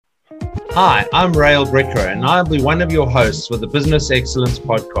Hi, I'm Rael Bricker, and I'll be one of your hosts for the Business Excellence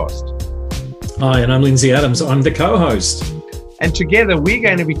Podcast. Hi, and I'm Lindsay Adams. I'm the co-host. And together we're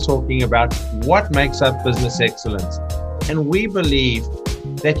going to be talking about what makes up business excellence. And we believe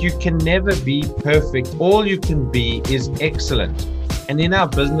that you can never be perfect. All you can be is excellent. And in our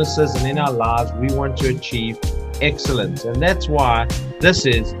businesses and in our lives, we want to achieve excellence. And that's why this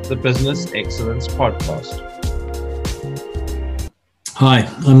is the Business Excellence Podcast. Hi,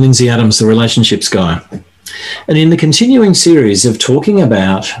 I'm Lindsay Adams, the relationships guy. And in the continuing series of talking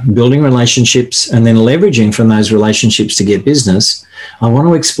about building relationships and then leveraging from those relationships to get business, I want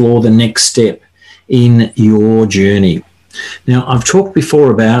to explore the next step in your journey. Now, I've talked before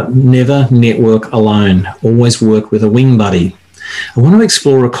about never network alone, always work with a wing buddy. I want to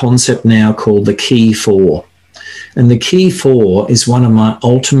explore a concept now called the Key Four. And the Key Four is one of my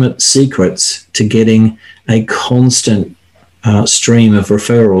ultimate secrets to getting a constant stream of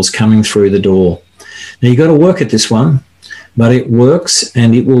referrals coming through the door. Now, you've got to work at this one, but it works,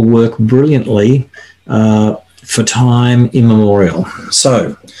 and it will work brilliantly for time immemorial.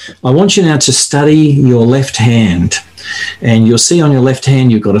 So I want you now to study your left hand, and you'll see on your left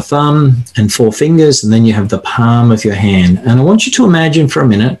hand you've got a thumb and four fingers, and then you have the palm of your hand. And I want you to imagine for a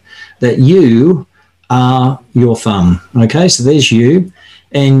minute that you are your thumb. Okay, so there's you,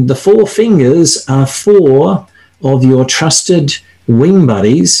 and the four fingers are four of your trusted wing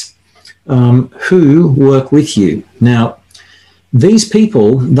buddies who work with you. Now, these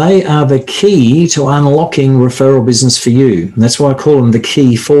people, they are the key to unlocking referral business for you. And that's why I call them the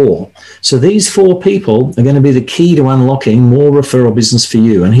Key Four. So these four people are going to be the key to unlocking more referral business for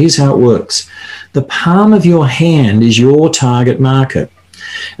you. And here's how it works. The palm of your hand is your target market.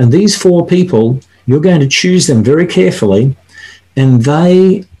 And these four people, you're going to choose them very carefully, and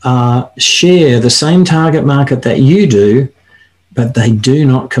they share the same target market that you do, but they do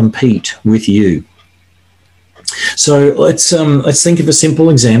not compete with you. So let's think of a simple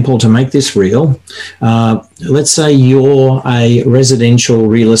example to make this real. Let's say you're a residential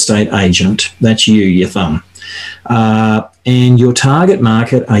real estate agent. That's you, your thumb. And your target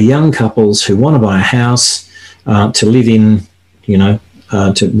market are young couples who want to buy a house to live in, to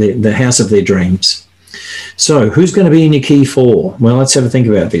the house of their dreams. So who's going to be in your Key Four? Well, let's have a think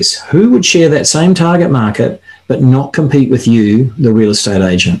about this. Who would share that same target market but not compete with you, the real estate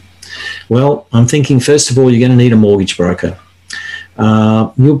agent? Well, I'm thinking, first of all, you're going to need a mortgage broker.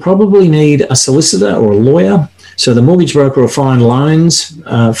 You'll probably need a solicitor or a lawyer. So the mortgage broker will find loans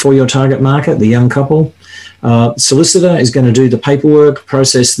for your target market, the young couple. Solicitor is going to do the paperwork,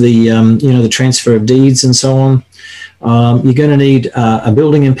 process the transfer of deeds and so on. You're going to need a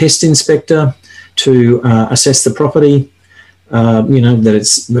building and pest inspector to assess the property, that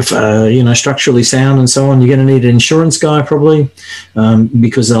it's, structurally sound and so on. You're going to need an insurance guy probably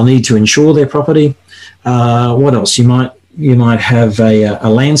because they'll need to insure their property. What else? You might have a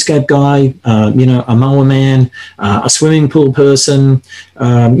landscape guy, a mower man, a swimming pool person.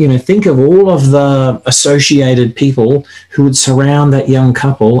 Think of all of the associated people who would surround that young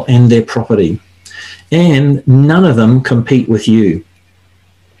couple and their property. And none of them compete with you.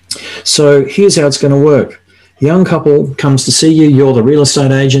 So here's how it's going to work. The young couple comes to see you. You're the real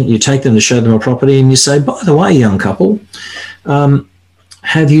estate agent. You take them to show them a property, and you say, by the way, young couple,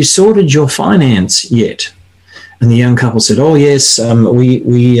 have you sorted your finance yet? And the young couple said, oh, yes,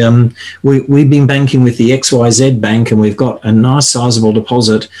 we've been banking with the XYZ bank, and we've got a nice sizable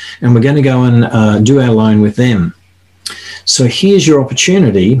deposit, and we're going to go and do our loan with them. So here's your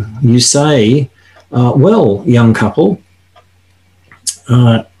opportunity. You say, well, young couple,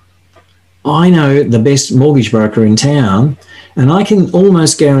 I know the best mortgage broker in town, and I can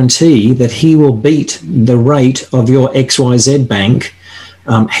almost guarantee that he will beat the rate of your XYZ bank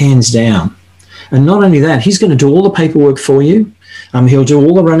hands down. And not only that, he's going to do all the paperwork for you. He'll do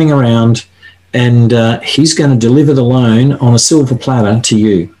all the running around, and he's going to deliver the loan on a silver platter to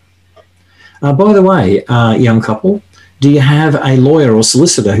you. By the way, young couple, do you have a lawyer or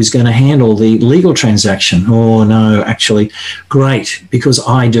solicitor who's going to handle the legal transaction? Oh, no, actually, great, because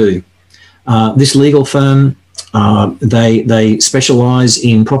I do. This legal firm, they specialize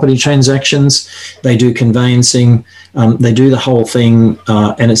in property transactions. They do conveyancing. They do the whole thing,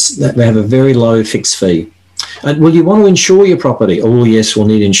 and they have a very low fixed fee. Will you want to insure your property? Oh, yes, we'll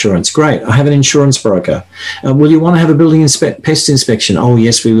need insurance. Great. I have an insurance broker. Will you want to have a building pest inspection? Oh,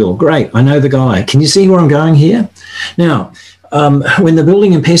 yes, we will. Great. I know the guy. Can you see where I'm going here? Now, when the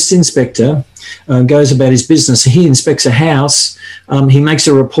building and pest inspector goes about his business, he inspects a house, he makes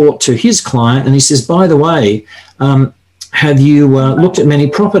a report to his client, and he says, by the way, have you looked at many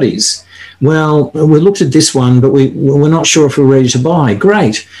properties? Well, we looked at this one, but we're not sure if we're ready to buy.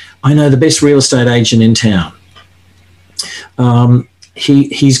 Great. I know the best real estate agent in town.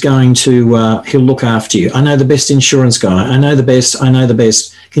 He's going to, he'll look after you. I know the best insurance guy. I know the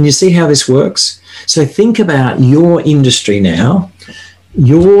best. Can you see how this works? So think about your industry now.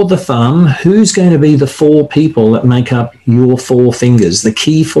 You're the thumb. Who's going to be the 4 people that make up your 4 fingers? The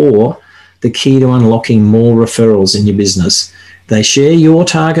key 4, the key to unlocking more referrals in your business. They share your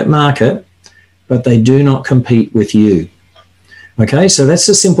target market, but they do not compete with you. Okay, so that's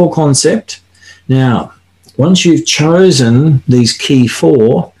a simple concept. Now, once you've chosen these key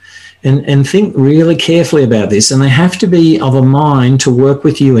 4, and think really carefully about this, and they have to be of a mind to work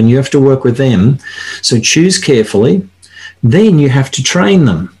with you and you have to work with them. So choose carefully. Then you have to train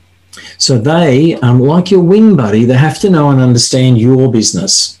them. So they, like your wing buddy, they have to know and understand your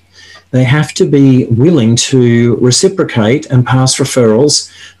business. They have to be willing to reciprocate and pass referrals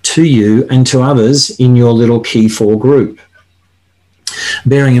to you and to others in your little key 4 group.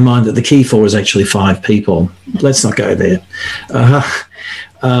 Bearing in mind that the key 4 is actually 5 people. Let's not go there.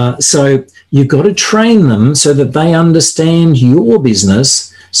 So you've got to train them so that they understand your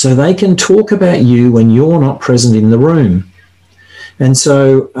business so they can talk about you when you're not present in the room. And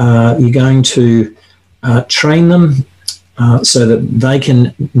so you're going to train them so that they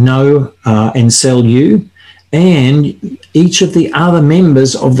can know and sell you. And each of the other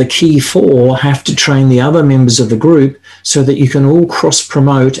members of the key 4 have to train the other members of the group so that you can all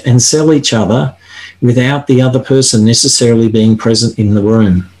cross-promote and sell each other without the other person necessarily being present in the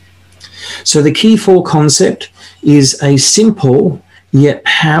room. So the key 4 concept is a simple yet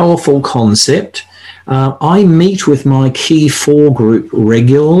powerful concept. I meet with my key 4 group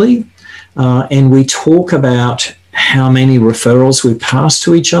regularly, and we talk about how many referrals we pass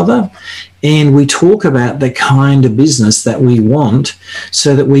to each other, and we talk about the kind of business that we want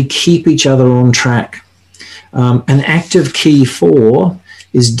so that we keep each other on track. An active key 4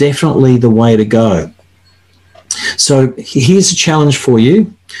 is definitely the way to go. So here's a challenge for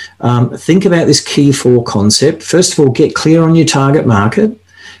you. Think about this key 4 concept. First of all, get clear on your target market,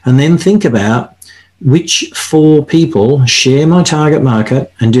 and then think about which 4 people share my target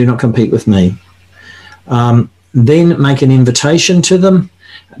market and do not compete with me. Then make an invitation to them,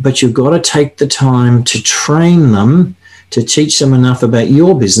 but you've got to take the time to train them, to teach them enough about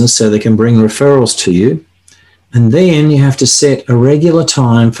your business so they can bring referrals to you. And then you have to set a regular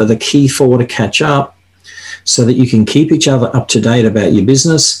time for the key 4 to catch up so that you can keep each other up to date about your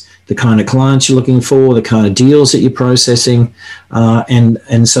business, the kind of clients you're looking for, the kind of deals that you're processing,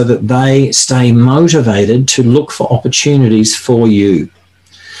 and so that they stay motivated to look for opportunities for you.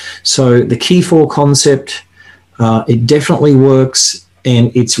 So the key 4 concept, it definitely works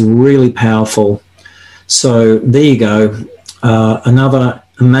and it's really powerful. So there you go. Another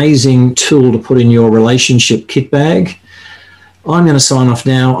amazing tool to put in your relationship kit bag. I'm going to sign off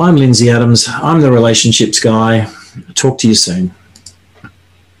now. I'm Lindsay Adams. I'm the relationships guy. Talk to you soon.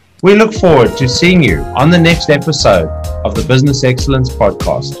 We look forward to seeing you on the next episode of the Business Excellence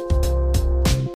Podcast.